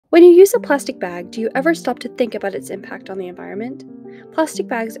When you use a plastic bag, do you ever stop to think about its impact on the environment? Plastic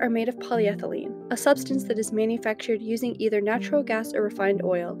bags are made of polyethylene, a substance that is manufactured using either natural gas or refined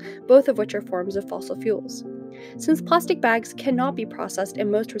oil, both of which are forms of fossil fuels. Since plastic bags cannot be processed in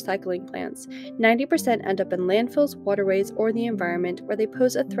most recycling plants, 90% end up in landfills, waterways, or the environment where they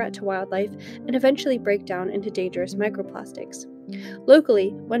pose a threat to wildlife and eventually break down into dangerous microplastics. Locally,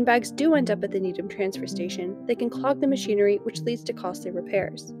 when bags do end up at the Needham transfer station, they can clog the machinery, which leads to costly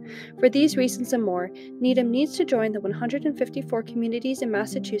repairs. For these reasons and more, Needham needs to join the 154 communities in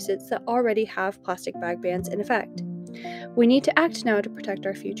Massachusetts that already have plastic bag bans in effect. We need to act now to protect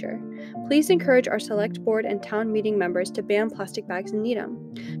our future. Please encourage our select board and town meeting members to ban plastic bags in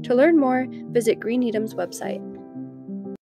Needham. To learn more, visit Green Needham's website.